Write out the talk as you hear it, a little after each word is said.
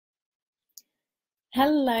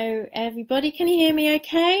Hello, everybody. Can you hear me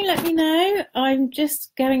okay? Let me know. I'm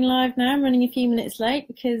just going live now. I'm running a few minutes late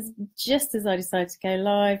because just as I decided to go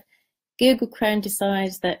live, Google Chrome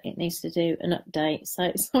decides that it needs to do an update. So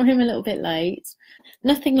sorry I'm a little bit late.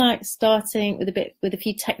 Nothing like starting with a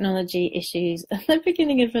few technology issues at the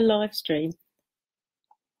beginning of a live stream.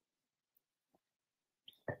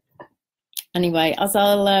 Anyway, as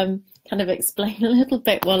I'll kind of explain a little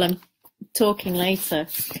bit while I'm talking later.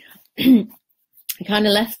 I kind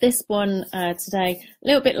of left this one today a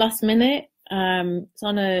little bit last minute. It's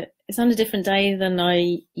on a different day than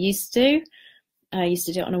I used to. I used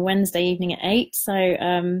to do it on a Wednesday evening at 8. So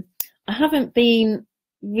I haven't been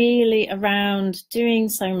really around doing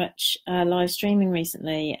so much live streaming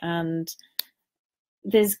recently, and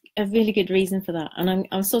there's a really good reason for that. And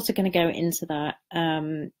I'm sort of going to go into that.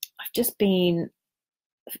 I've just been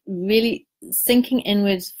really sinking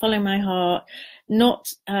inwards, following my heart.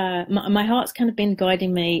 My heart's kind of been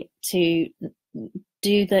guiding me to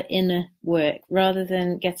do the inner work rather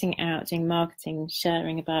than getting out, doing marketing,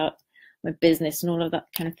 sharing about my business and all of that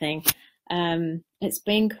kind of thing. It's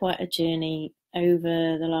been quite a journey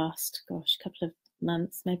over the last, couple of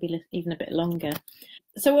months, maybe even a bit longer.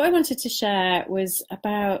 So what I wanted to share was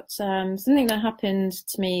about something that happened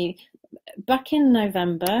to me back in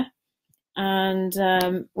November, and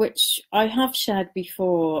which I have shared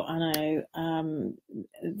before. I know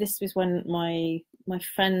this was when my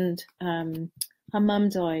friend, her mum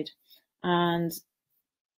died, and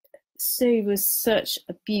Sue was such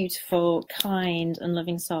a beautiful, kind and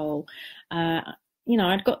loving soul.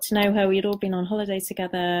 I'd got to know her. We'd all been on holiday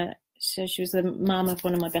together. So she was the mum of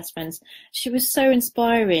one of my best friends. She was so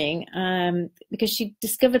inspiring because she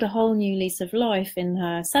discovered a whole new lease of life in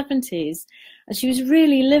her 70s, and she was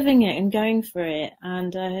really living it and going for it.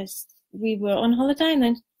 And we were on holiday, and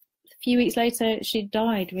then a few weeks later, she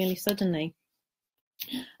died really suddenly.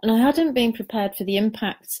 And I hadn't been prepared for the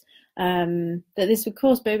impact that this would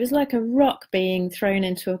cause, but it was like a rock being thrown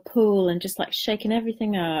into a pool and just like shaking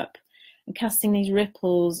everything up and casting these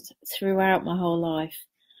ripples throughout my whole life.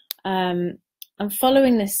 And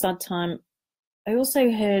following this sad time, I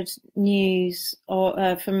also heard news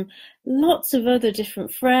from lots of other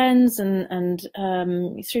different friends and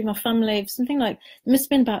through my family, something like, there must have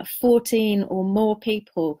been about 14 or more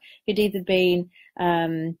people who'd either been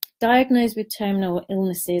diagnosed with terminal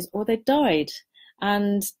illnesses or they died.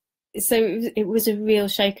 And so it was a real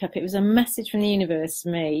shake-up. It was a message from the universe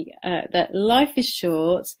to me that life is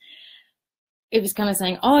short. It was kind of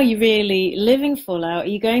saying, are you really living full out? Are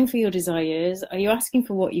you going for your desires? Are you asking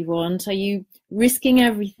for what you want? Are you risking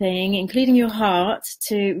everything, including your heart,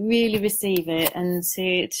 to really receive it and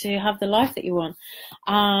to have the life that you want?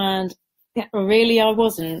 And yeah, really, I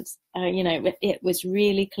wasn't. It was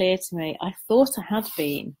really clear to me. I thought I had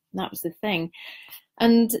been. That was the thing.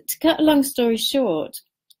 And to cut a long story short,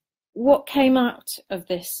 what came out of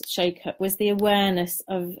this shake-up was the awareness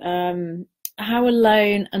of how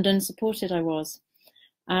alone and unsupported I was.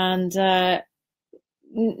 And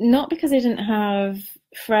not because I didn't have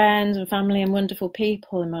friends and family and wonderful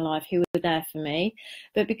people in my life who were there for me,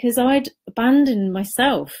 but because I'd abandoned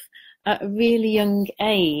myself at a really young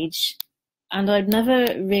age and I'd never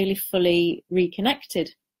really fully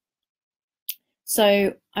reconnected.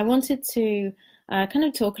 So I wanted to kind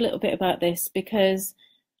of talk a little bit about this because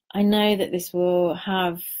I know that this will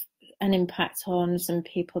have an impact on some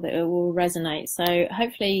people that it will resonate. So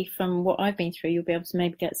hopefully from what I've been through, you'll be able to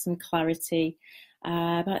maybe get some clarity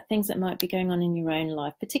about things that might be going on in your own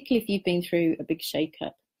life, particularly if you've been through a big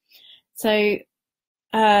shake-up. So,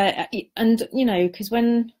 because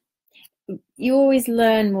when you always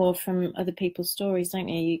learn more from other people's stories, don't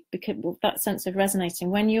you? Because that sense of resonating,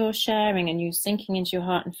 when you're sharing and you're sinking into your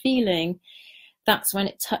heart and feeling, that's when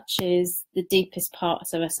it touches the deepest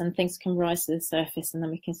parts of us and things can rise to the surface and then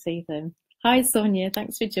we can see them. Hi, Sonia.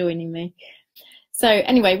 Thanks for joining me. So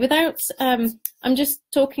anyway, I'm just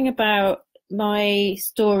talking about my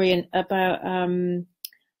story and about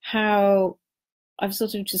how I've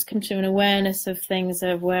sort of just come to an awareness of things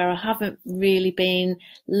of where I haven't really been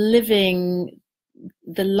living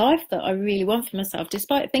the life that I really want for myself,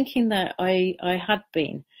 despite thinking that I had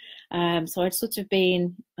been. So I'd sort of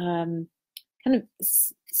been kind of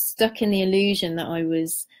stuck in the illusion that I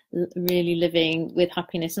was really living with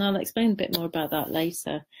happiness, and I'll explain a bit more about that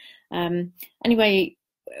later. Anyway,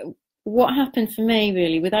 what happened for me,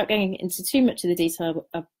 really, without going into too much of the detail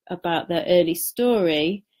about the early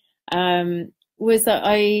story, was that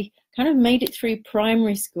I kind of made it through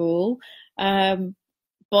primary school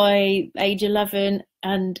by age 11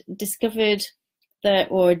 and discovered that,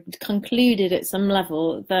 or concluded at some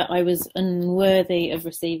level that I was unworthy of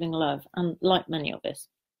receiving love, and like many of us.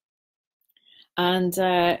 And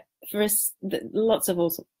for us, lots of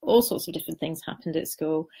all sorts of different things happened at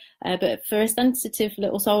school. But for a sensitive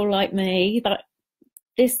little soul like me, that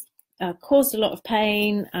this caused a lot of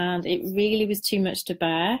pain, and it really was too much to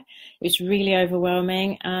bear. It was really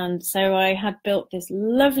overwhelming. And so I had built this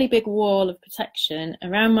lovely big wall of protection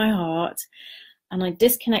around my heart, and I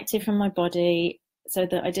disconnected from my body so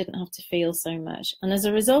that I didn't have to feel so much. And as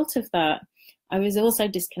a result of that, I was also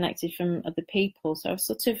disconnected from other people. So I was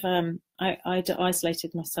sort of, I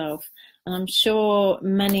isolated myself. And I'm sure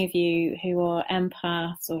many of you who are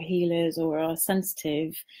empaths or healers or are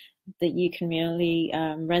sensitive, that you can really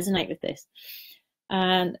resonate with this.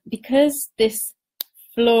 And because this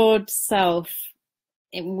flawed self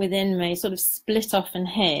within me sort of split off and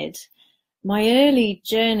hid, my early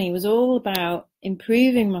journey was all about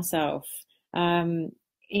improving myself,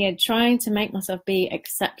 trying to make myself be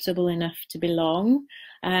acceptable enough to belong,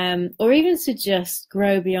 or even to just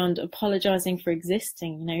grow beyond apologizing for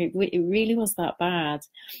existing. It really was that bad.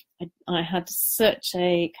 I had such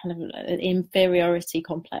a kind of an inferiority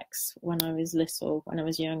complex when I was little, when I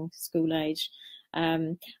was young, school age.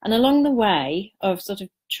 And along the way of sort of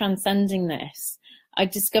transcending this, I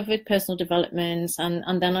discovered personal development,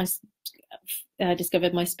 and then I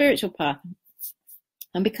discovered my spiritual path.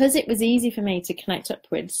 And because it was easy for me to connect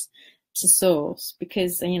upwards to source,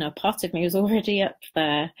 because, part of me was already up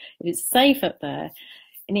there, it was safe up there.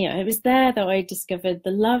 And, it was there that I discovered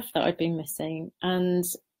the love that I'd been missing. And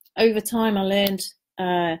over time, I learned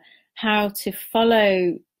how to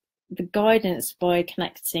follow the guidance by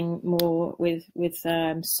connecting more with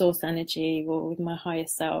source energy, or with my higher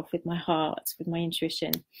self, with my heart, with my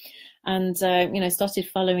intuition. And, started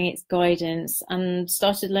following its guidance, and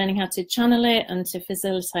started learning how to channel it and to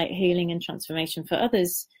facilitate healing and transformation for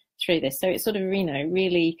others through this. So it sort of,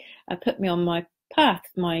 really put me on my path,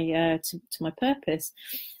 to my purpose.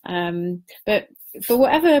 But for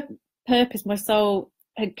whatever purpose my soul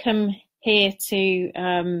had come here to,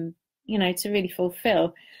 to really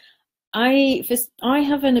fulfill, I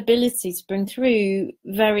have an ability to bring through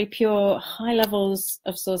very pure, high levels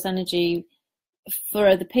of source energy for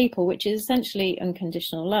other people, which is essentially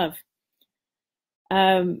unconditional love.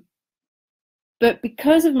 But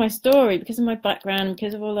because of my story, because of my background,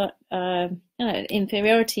 because of all that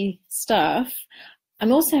inferiority stuff,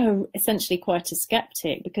 I'm also essentially quite a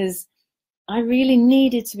skeptic, because I really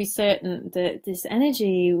needed to be certain that this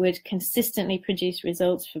energy would consistently produce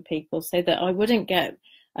results for people, so that I wouldn't get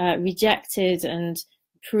rejected and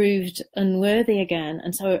proved unworthy again.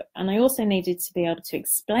 And I also needed to be able to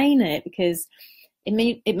explain it, because it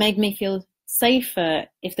made me feel safer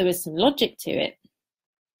if there was some logic to it.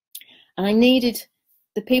 And I needed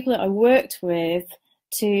the people that I worked with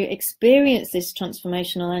to experience this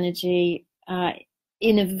transformational energy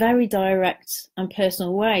in a very direct and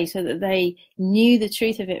personal way, so that they knew the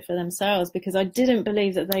truth of it for themselves, because I didn't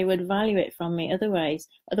believe that they would value it from me otherwise.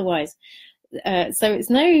 So it's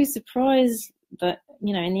no surprise that,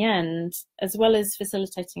 in the end, as well as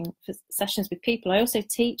facilitating sessions with people, I also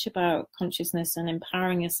teach about consciousness and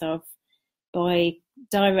empowering yourself by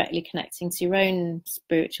directly connecting to your own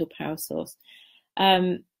spiritual power source.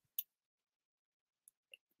 And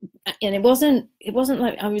it wasn't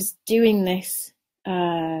like I was doing this.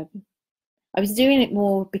 I was doing it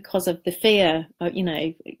more because of the fear,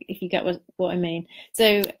 if you get what I mean.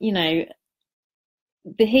 So,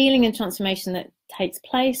 the healing and transformation that takes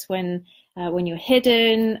place when you're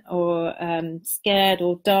hidden, or scared,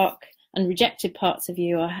 or dark and rejected parts of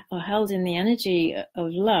you are held in the energy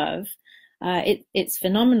of love, it's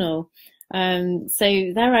phenomenal.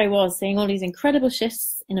 So there I was, seeing all these incredible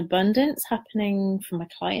shifts in abundance happening for my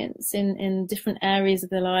clients in different areas of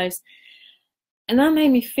their lives. And that made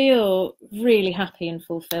me feel really happy and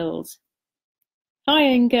fulfilled. Hi,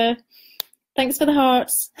 Inga. Thanks for the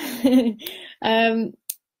hearts.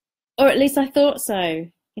 Or at least I thought so.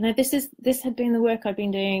 This had been the work I'd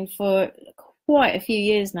been doing for quite a few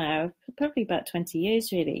years now, probably about 20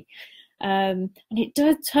 years, really. And it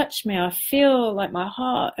does touch me. I feel like my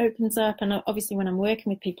heart opens up, and obviously when I'm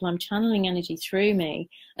working with people, I'm channeling energy through me.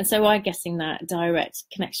 And so I'm getting that direct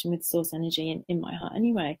connection with source energy in my heart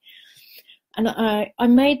anyway. And I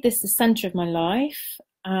made this the center of my life,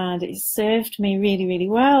 and it served me really, really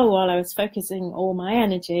well while I was focusing all my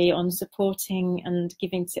energy on supporting and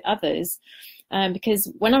giving to others.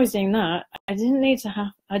 Because when I was doing that, I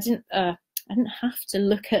didn't have to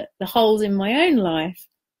look at the holes in my own life.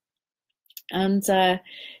 And so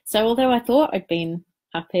although I thought I'd been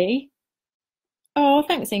happy, Oh,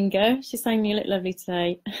 thanks, Inga. She's saying you look lovely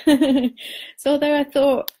today. So although I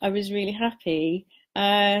thought I was really happy,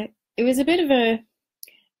 it was a bit of a,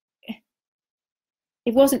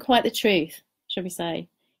 it wasn't quite the truth, shall we say.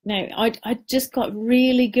 No, I just got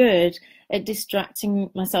really good at distracting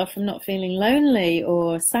myself from not feeling lonely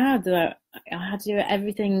or sad that I had to do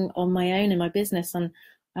everything on my own in my business, and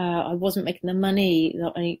I wasn't making the money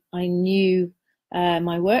that I knew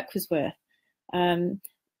my work was worth. Um,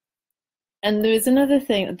 And there was another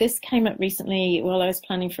thing, this came up recently while I was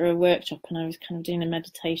planning for a workshop and I was kind of doing a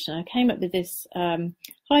meditation. I came up with this,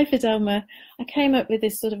 hi Fidelma, I came up with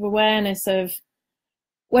this sort of awareness of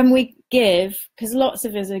when we give, because lots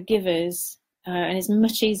of us are givers, and it's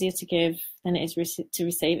much easier to give than it is to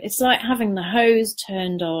receive. It's like having the hose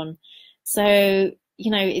turned on. So,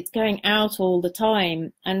 it's going out all the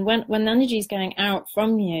time. And when the energy is going out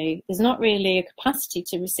from you, there's not really a capacity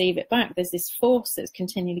to receive it back. There's this force that's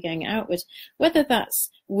continually going outward, whether that's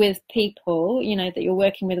with people, that you're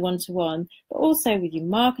working with one-to-one, but also with your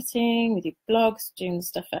marketing, with your blogs, doing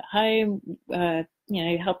stuff at home,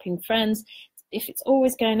 helping friends. If it's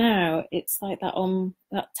always going out, it's like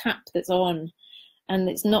that tap that's on, and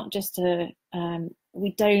it's not just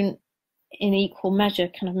we don't in equal measure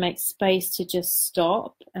kind of make space to just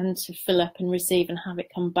stop and to fill up and receive and have it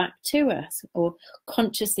come back to us, or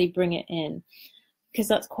consciously bring it in, because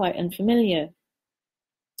that's quite unfamiliar.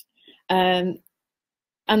 And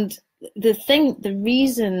the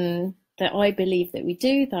reason that I believe that we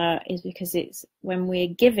do that is because it's when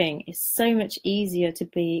we're giving, it's so much easier to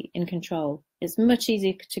be in control. It's much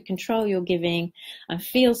easier to control your giving and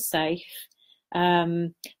feel safe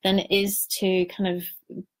than it is to kind of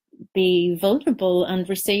be vulnerable and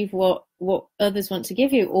receive what others want to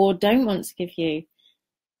give you or don't want to give you.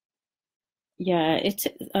 Yeah,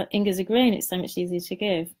 Inga's agreeing, it's so much easier to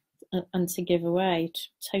give and to give away.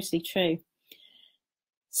 Totally true.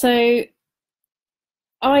 So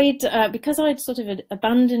because I'd sort of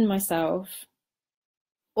abandoned myself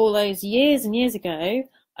all those years and years ago,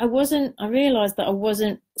 I realized that I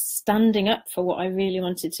wasn't standing up for what I really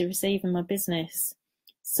wanted to receive in my business.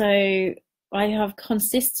 So I have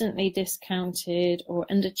consistently discounted or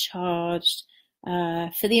undercharged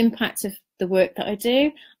for the impact of the work that I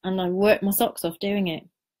do, and I work my socks off doing it.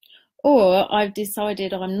 Or I've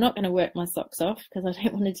decided I'm not going to work my socks off because I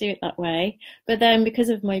don't want to do it that way. But then because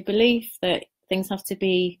of my belief that things have to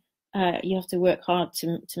be, you have to work hard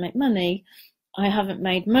to make money, I haven't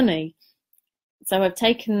made money. So I've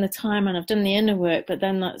taken the time and I've done the inner work, but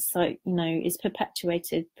then that's like, it's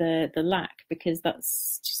perpetuated the lack, because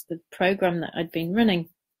that's just the program that I'd been running.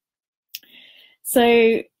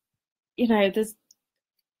 So, there's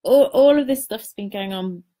all of this stuff's been going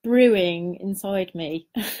on, brewing inside me.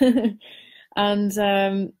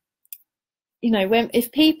 And,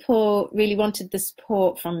 if people really wanted the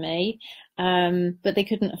support from me, but they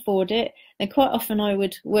couldn't afford it, then quite often I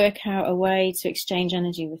would work out a way to exchange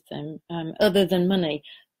energy with them, other than money.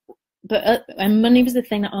 And money was the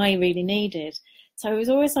thing that I really needed. So I was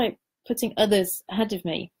always like putting others ahead of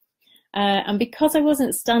me. And because I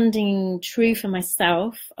wasn't standing true for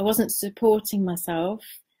myself, I wasn't supporting myself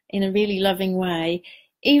in a really loving way,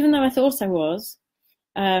 even though I thought I was,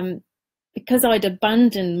 because I'd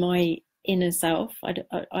abandoned my inner self,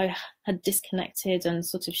 I had disconnected and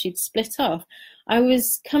sort of she'd split off. I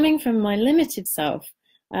was coming from my limited self,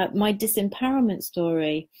 my disempowerment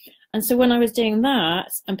story. And so when I was doing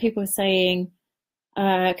that and people were saying,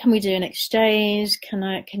 can we do an exchange? Can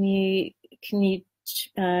I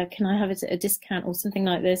have a discount or something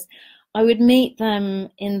like this? I would meet them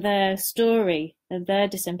in their story of their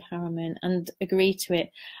disempowerment and agree to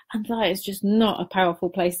it. And that is just not a powerful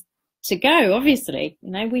place to go, obviously.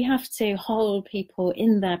 We have to hold people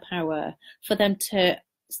in their power for them to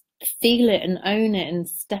feel it and own it and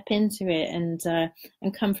step into it and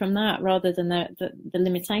come from that rather than the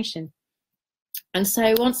limitation. And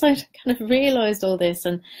so once I kind of realized all this,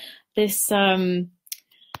 and this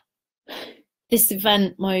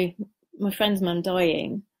event, my friend's mum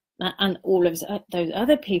dying, and all of those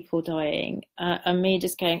other people dying, and me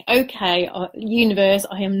just going, okay, universe,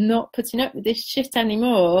 I am not putting up with this shit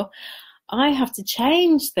anymore. I have to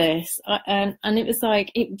change this. And it was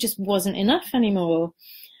like, it just wasn't enough anymore.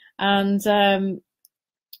 And,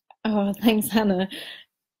 oh, thanks, Hannah.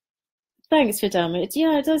 Thanks, Fidelma.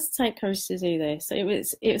 Yeah, it does take courage to do this. It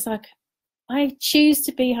was like, I choose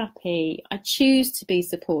to be happy. I choose to be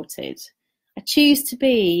supported. I choose to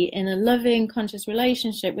be in a loving, conscious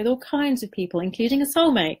relationship with all kinds of people, including a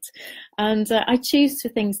soulmate. And I choose for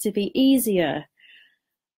things to be easier.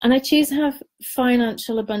 And I choose to have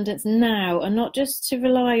financial abundance now, and not just to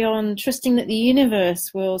rely on trusting that the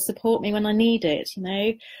universe will support me when I need it, you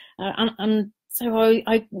know. And so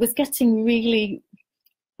I was getting really, I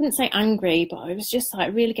wouldn't say angry, but I was just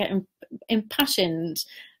like really getting impassioned,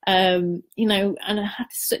 you know, and I had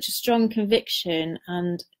such a strong conviction,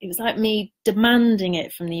 and it was like me demanding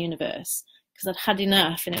it from the universe because I'd had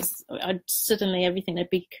enough, and I'd suddenly everything had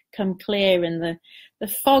become clear, and the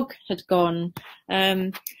fog had gone.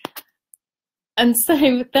 And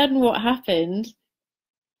so then what happened?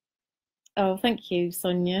 Oh, thank you,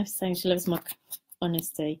 Sonia, saying she loves my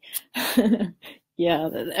honesty. Yeah,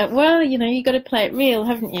 well, you know, you got to play it real,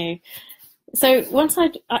 haven't you? So once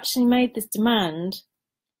I'd actually made this demand,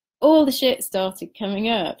 all the shit started coming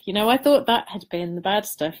up. You know, I thought that had been the bad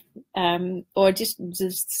stuff, or just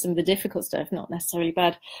some of the difficult stuff, not necessarily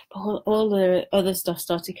bad, but all the other stuff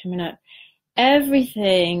started coming up.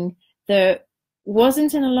 Everything that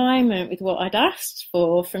wasn't in alignment with what I'd asked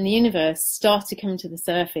for from the universe started coming to the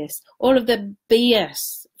surface. All of the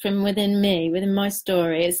BS from within me, within my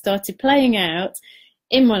story, it started playing out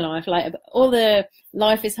in my life. Like all the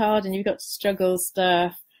life is hard and you've got to struggle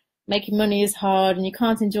stuff. Making money is hard and you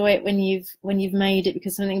can't enjoy it when you've made it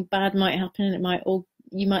because something bad might happen and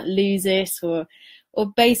you might lose it, or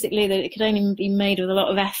basically that it could only be made with a lot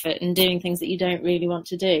of effort and doing things that you don't really want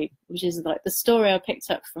to do, which is like the story I picked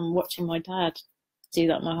up from watching my dad do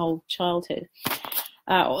that my whole childhood.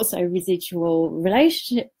 Also residual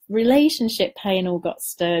relationship pain all got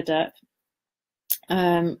stirred up.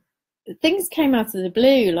 Things came out of the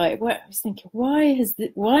blue, like I was thinking, why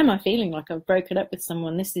am I feeling like I've broken up with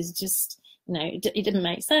someone? This is just, you know, it didn't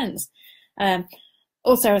make sense.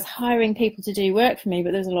 Also, I was hiring people to do work for me, but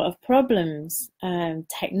there was a lot of problems.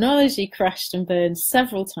 Technology crashed and burned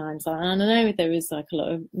several times. And I know there was like a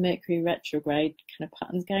lot of Mercury retrograde kind of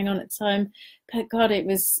patterns going on at the time. But God, it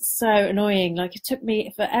was so annoying. Like it took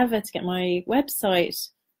me forever to get my website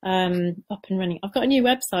up and running. I've got a new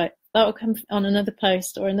website that will come on another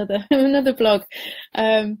post or another blog.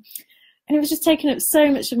 And it was just taking up so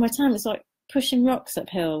much of my time. It's like pushing rocks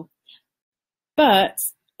uphill. But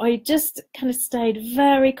I just kind of stayed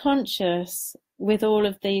very conscious with all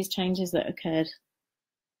of these changes that occurred.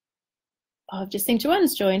 I've just seen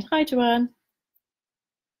Joanne's joined. Hi, Joanne.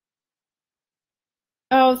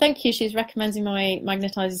 Oh, thank you. She's recommending my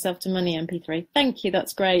Magnetize Yourself to Money MP3. Thank you.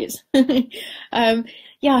 That's great.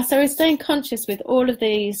 Yeah, so I was staying conscious with all of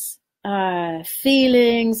these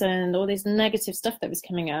feelings and all this negative stuff that was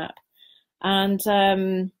coming up. And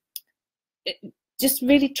just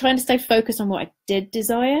really trying to stay focused on what I did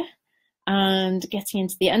desire and getting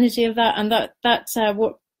into the energy of that. And that's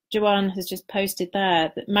what Joanne has just posted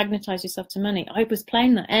there, that Magnetize Yourself to Money. I was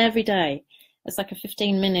playing that every day. It's like a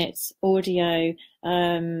 15-minute audio.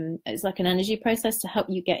 It's like an energy process to help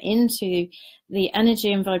you get into the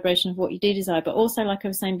energy and vibration of what you do desire. But also, like I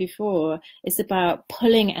was saying before, it's about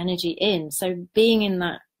pulling energy in. So being in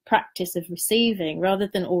that practice of receiving rather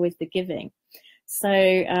than always the giving. So,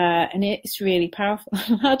 and it's really powerful.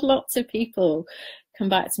 I've had lots of people come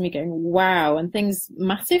back to me going, wow, and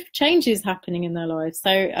massive changes happening in their lives.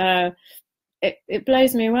 So it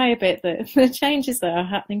blows me away a bit, the changes that are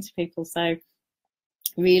happening to people. So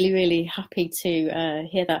really, really happy to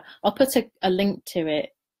hear that. I'll put a link to it.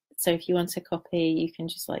 So if you want a copy, you can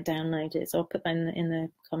just like download it. So I'll put that in the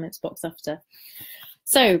comments box after.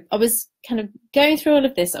 So I was kind of going through all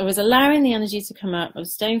of this. I was allowing the energy to come up. I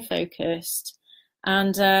was staying focused.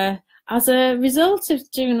 And as a result of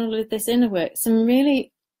doing all of this inner work, some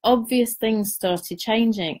really obvious things started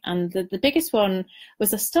changing. And the biggest one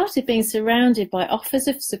was I started being surrounded by offers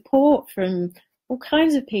of support from all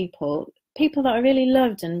kinds of people that I really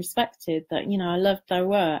loved and respected, that, you know, I loved their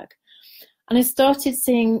work. And I started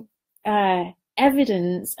seeing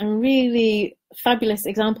evidence and really fabulous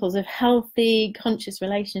examples of healthy, conscious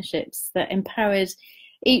relationships that empowered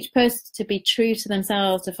each person to be true to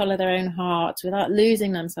themselves, to follow their own heart without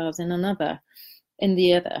losing themselves in the other.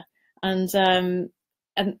 And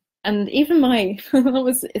even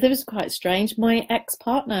it was quite strange. My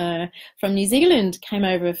ex-partner from New Zealand came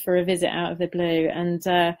over for a visit out of the blue,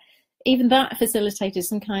 and even that facilitated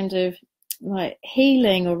some kind of like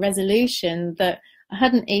healing or resolution that I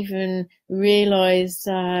hadn't even realised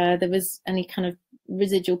there was any kind of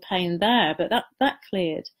residual pain there, but that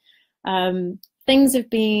cleared. Things have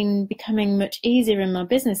been becoming much easier in my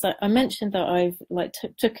business. I mentioned that I've like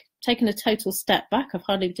taken a total step back. I've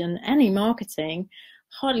hardly done any marketing,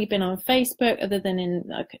 hardly been on Facebook other than in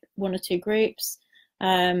like one or two groups.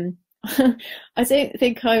 I don't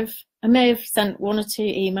think I may have sent one or two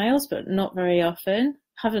emails, but not very often.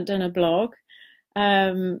 Haven't done a blog.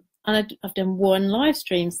 I've done one live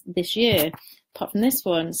stream this year, apart from this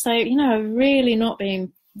one. So, you know, I've really not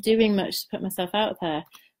been doing much to put myself out there.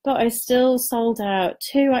 But I still sold out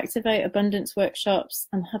 2 Activate Abundance workshops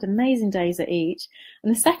and had amazing days at each.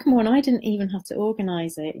 And the second one, I didn't even have to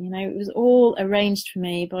organise it. You know, it was all arranged for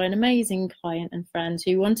me by an amazing client and friend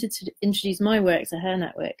who wanted to introduce my work to her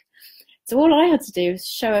network. So all I had to do was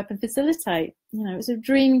show up and facilitate. You know, it was a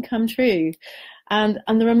dream come true. And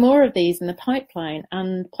there are more of these in the pipeline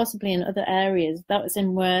and possibly in other areas. That was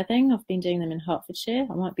in Worthing. I've been doing them in Hertfordshire.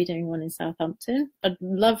 I might be doing one in Southampton. I'd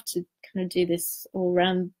love to kind of do this all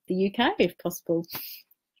around the UK if possible.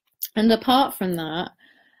 And apart from that,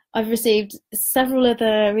 I've received several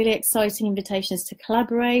other really exciting invitations to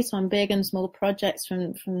collaborate on big and small projects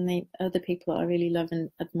from the other people that I really love and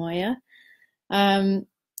admire.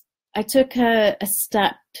 I took a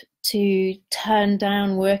step to turn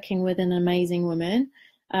down working with an amazing woman.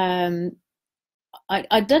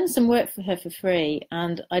 I'd done some work for her for free,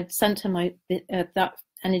 and I'd sent her my that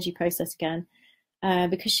energy process again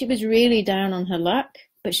because she was really down on her luck,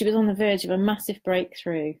 but she was on the verge of a massive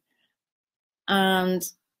breakthrough. And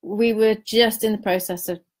we were just in the process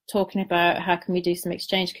of talking about how can we do some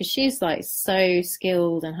exchange, because she's like so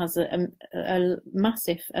skilled and has a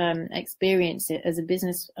massive experience as a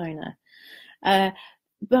business owner.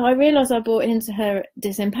 But I realised I bought into her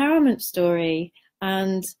disempowerment story,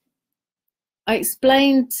 and I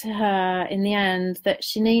explained to her in the end that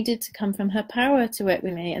she needed to come from her power to work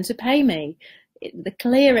with me and to pay me. The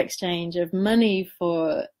clear exchange of money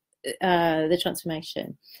for the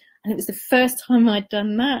transformation. And it was the first time I'd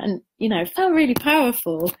done that, and, you know, it felt really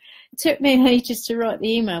powerful. It took me ages to write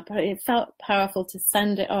the email, but it felt powerful to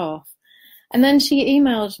send it off. And then she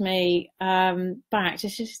emailed me back to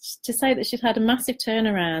say that she'd had a massive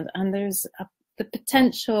turnaround, and there's the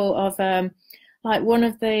potential of like one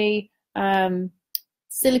of the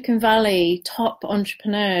Silicon Valley top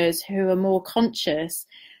entrepreneurs who are more conscious.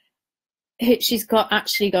 She's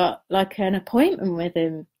actually got like an appointment with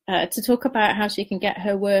him to talk about how she can get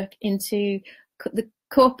her work into the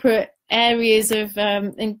corporate areas of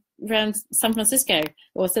around San Francisco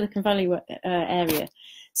or Silicon Valley area.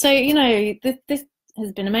 So, you know, this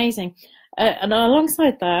has been amazing. And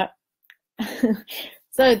alongside that,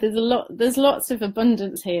 so there's lots of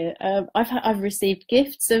abundance here. I've received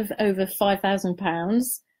gifts of over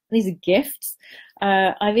 £5,000. These are gifts.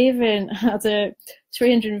 I've even had a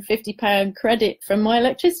 £350 credit from my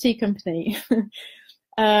electricity company.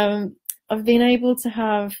 I've been able to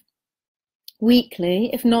have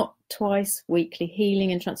weekly, if not twice weekly,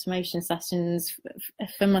 healing and transformation sessions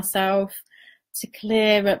for myself, to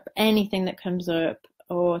clear up anything that comes up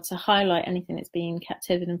or to highlight anything that's being kept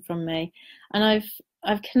hidden from me. And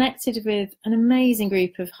I've connected with an amazing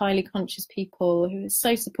group of highly conscious people who are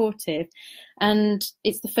so supportive. And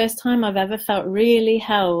it's the first time I've ever felt really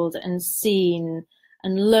held and seen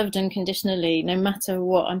and loved unconditionally, no matter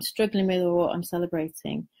what I'm struggling with or what I'm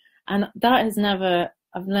celebrating. And that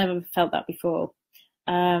I've never felt that before.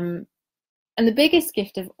 And the biggest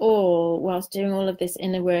gift of all, whilst doing all of this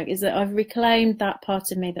inner work, is that I've reclaimed that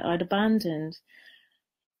part of me that I'd abandoned.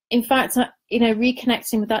 In fact, you know,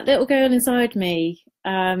 reconnecting with that little girl inside me,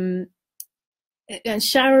 and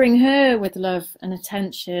showering her with love and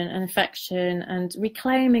attention and affection, and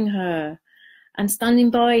reclaiming her and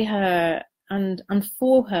standing by her and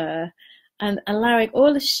for her, and allowing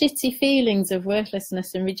all the shitty feelings of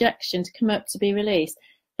worthlessness and rejection to come up to be released.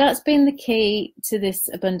 That's been the key to this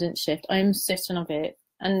abundance shift. I'm certain of it.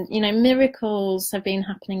 And, you know, miracles have been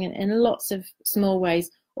happening in lots of small ways,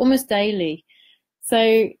 almost daily.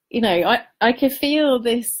 So, you know, I can feel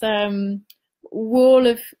this wall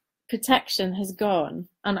of protection has gone.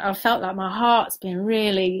 And I felt like my heart's been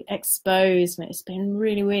really exposed, and it's been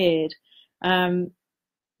really weird.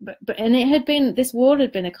 But it had been, this wall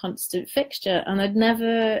had been a constant fixture, and I'd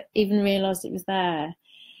never even realised it was there.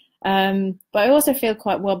 But I also feel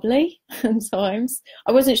quite wobbly at times.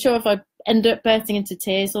 I wasn't sure if I'd end up bursting into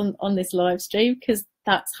tears on this live stream, because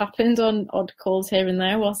that's happened on odd calls here and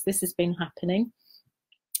there whilst this has been happening.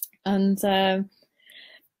 And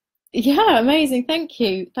yeah, amazing. Thank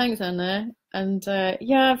you. Thanks, Anna. And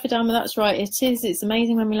yeah, Vidama, that's right. It is. It's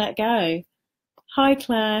amazing when we let go. Hi,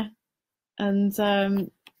 Claire. And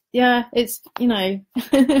yeah, it's, you know,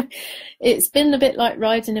 it's been a bit like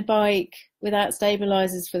riding a bike without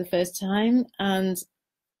stabilizers for the first time. And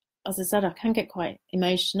as I said, I can get quite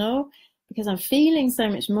emotional because I'm feeling so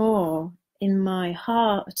much more in my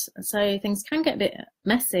heart. So things can get a bit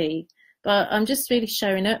messy, but I'm just really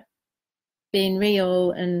showing up, being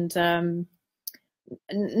real, and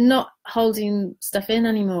not holding stuff in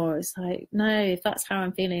anymore. It's like, no, if that's how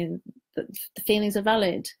I'm feeling, the feelings are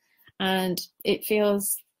valid. And it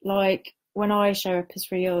feels like when I show up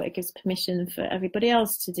as real, it gives permission for everybody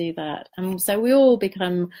else to do that. And so we all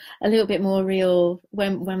become a little bit more real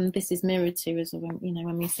when this is mirrored to us, or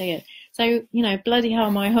when we see it. So, bloody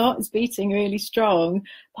hell, my heart is beating really strong,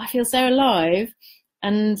 but I feel so alive,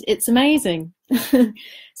 and it's amazing.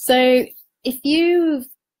 So if you've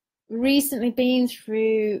recently been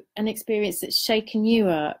through an experience that's shaken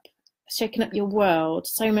up your world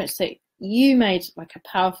so much that you made like a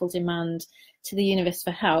powerful demand to the universe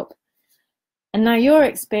for help, and now you're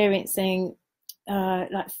experiencing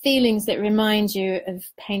like feelings that remind you of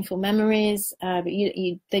painful memories, but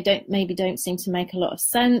they don't seem to make a lot of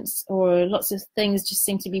sense, or lots of things just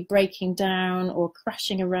seem to be breaking down or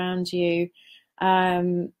crashing around you,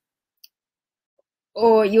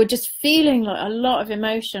 or you're just feeling like a lot of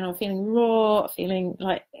emotion, or feeling raw, feeling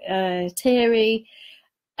like teary,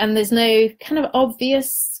 and there's no kind of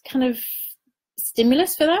obvious kind of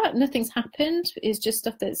stimulus for that. Nothing's happened. It's just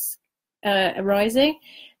stuff that's arising.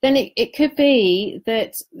 Then it could be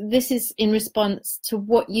that this is in response to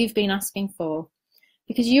what you've been asking for,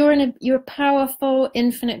 because you're a powerful,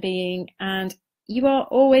 infinite being, and you are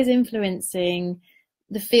always influencing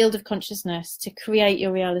the field of consciousness to create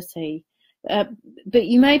your reality. But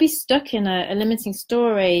you may be stuck in a limiting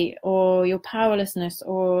story, or your powerlessness,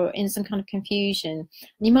 or in some kind of confusion.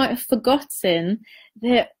 You might have forgotten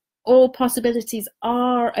that all possibilities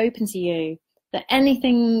are open to you, that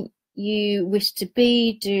anything you wish to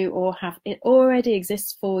be, do, or have, it already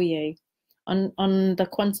exists for you on the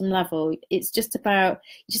quantum level. It's just about,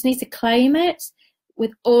 you just need to claim it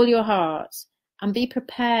with all your heart, and be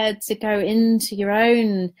prepared to go into your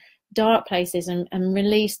own dark places and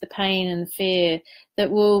release the pain and the fear that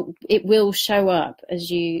will show up as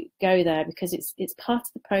you go there, because it's part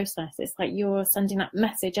of the process. It's like you're sending that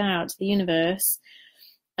message out to the universe,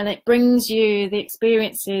 and it brings you the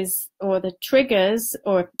experiences or the triggers,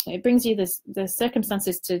 or it brings you the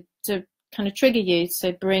circumstances to kind of trigger you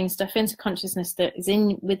to bring stuff into consciousness that is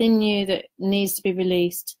within you that needs to be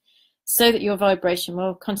released, so that your vibration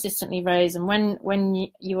will consistently raise. And when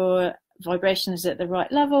your vibration is at the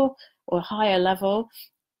right level or higher level,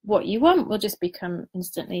 what you want will just become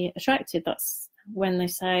instantly attracted. That's when they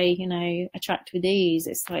say, attract with ease.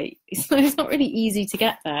 It's like it's not really easy to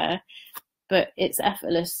get there, but it's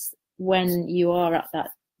effortless when you are at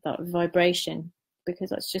that vibration, because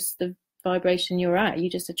that's just the vibration you're at. You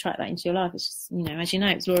just attract that into your life. It's just, as you know,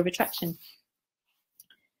 it's law of attraction.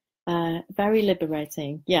 Very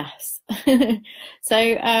liberating, yes.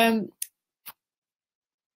 So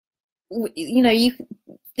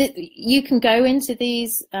you can go into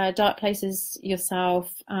these dark places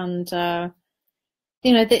yourself, and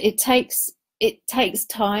it takes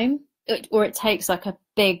time, or it takes like a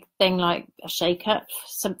big thing, like a shake-up.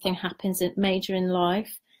 Something happens major in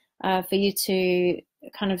life for you to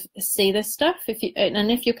kind of see this stuff.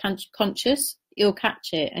 If you're conscious, you'll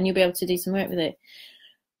catch it, and you'll be able to do some work with it.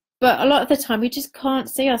 But a lot of the time, we just can't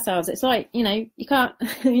see ourselves. It's like, you can't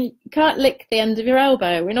you can't lick the end of your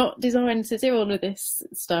elbow. We're not designed to do all of this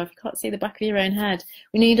stuff. You can't see the back of your own head.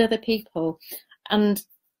 We need other people. And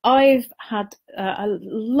I've had a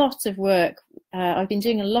lot of work. I've been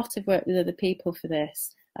doing a lot of work with other people for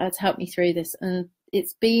this, to help me through this. And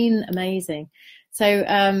it's been amazing. So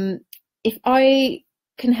if I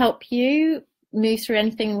can help you move through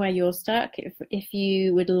anything where you're stuck, if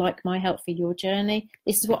you would like my help for your journey,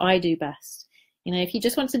 this is what I do best. If you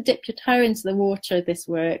just want to dip your toe into the water of this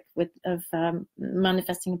work of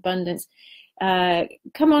manifesting abundance,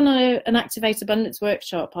 come on an Activate Abundance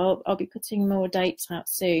workshop. I'll be putting more dates out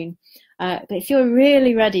soon. But if you're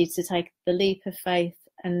really ready to take the leap of faith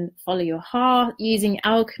and follow your heart, using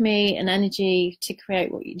alchemy and energy to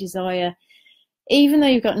create what you desire, even though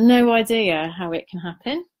you've got no idea how it can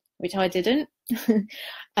happen, which I didn't,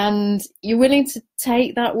 and you're willing to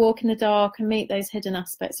take that walk in the dark and meet those hidden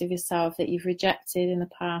aspects of yourself that you've rejected in the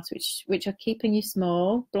past, which are keeping you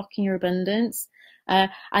small, blocking your abundance,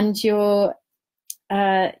 and you're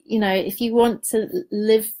if you want to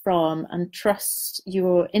live from and trust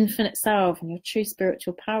your infinite self and your true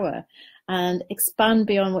spiritual power, and expand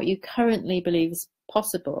beyond what you currently believe is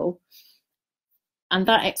possible, and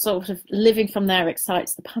that sort of living from there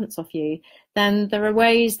excites the pants off you, then there are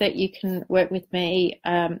ways that you can work with me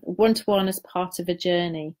one-to-one as part of a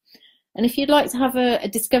journey. And if you'd like to have a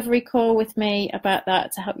discovery call with me about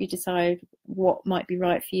that to help you decide what might be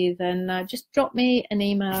right for you, then just drop me an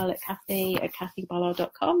email at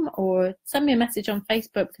kathy@kathyballard.com, or send me a message on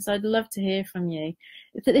Facebook, because I'd love to hear from you.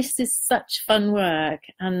 This is such fun work,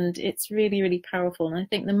 and it's really, really powerful. And I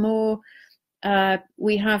think the more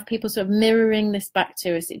we have people sort of mirroring this back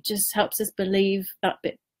to us, it just helps us believe that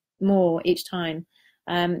bit more each time.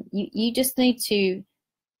 You just need to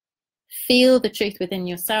feel the truth within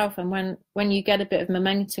yourself, and when you get a bit of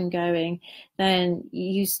momentum going, then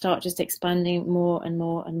you start just expanding more and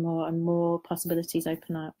more and more, and more possibilities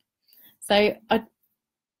open up. So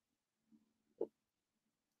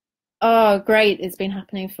oh great, it's been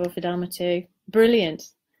happening for Fidelma too. Brilliant.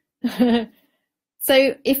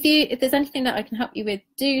 So if there's anything that I can help you with,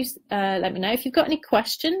 do let me know. If you've got any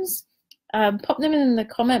questions, pop them in the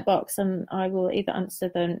comment box, and I will either answer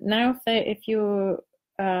them now if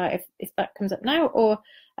that comes up now, or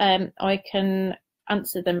I can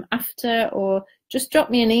answer them after, or just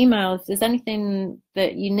drop me an email if there's anything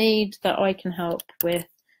that you need that I can help with.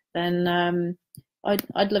 Then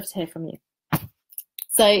I'd love to hear from you.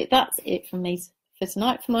 So that's it from me for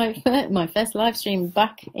tonight, for my first live stream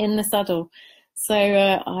back in the saddle. So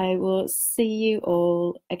I will see you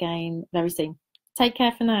all again very soon. Take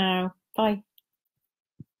care for now. Bye.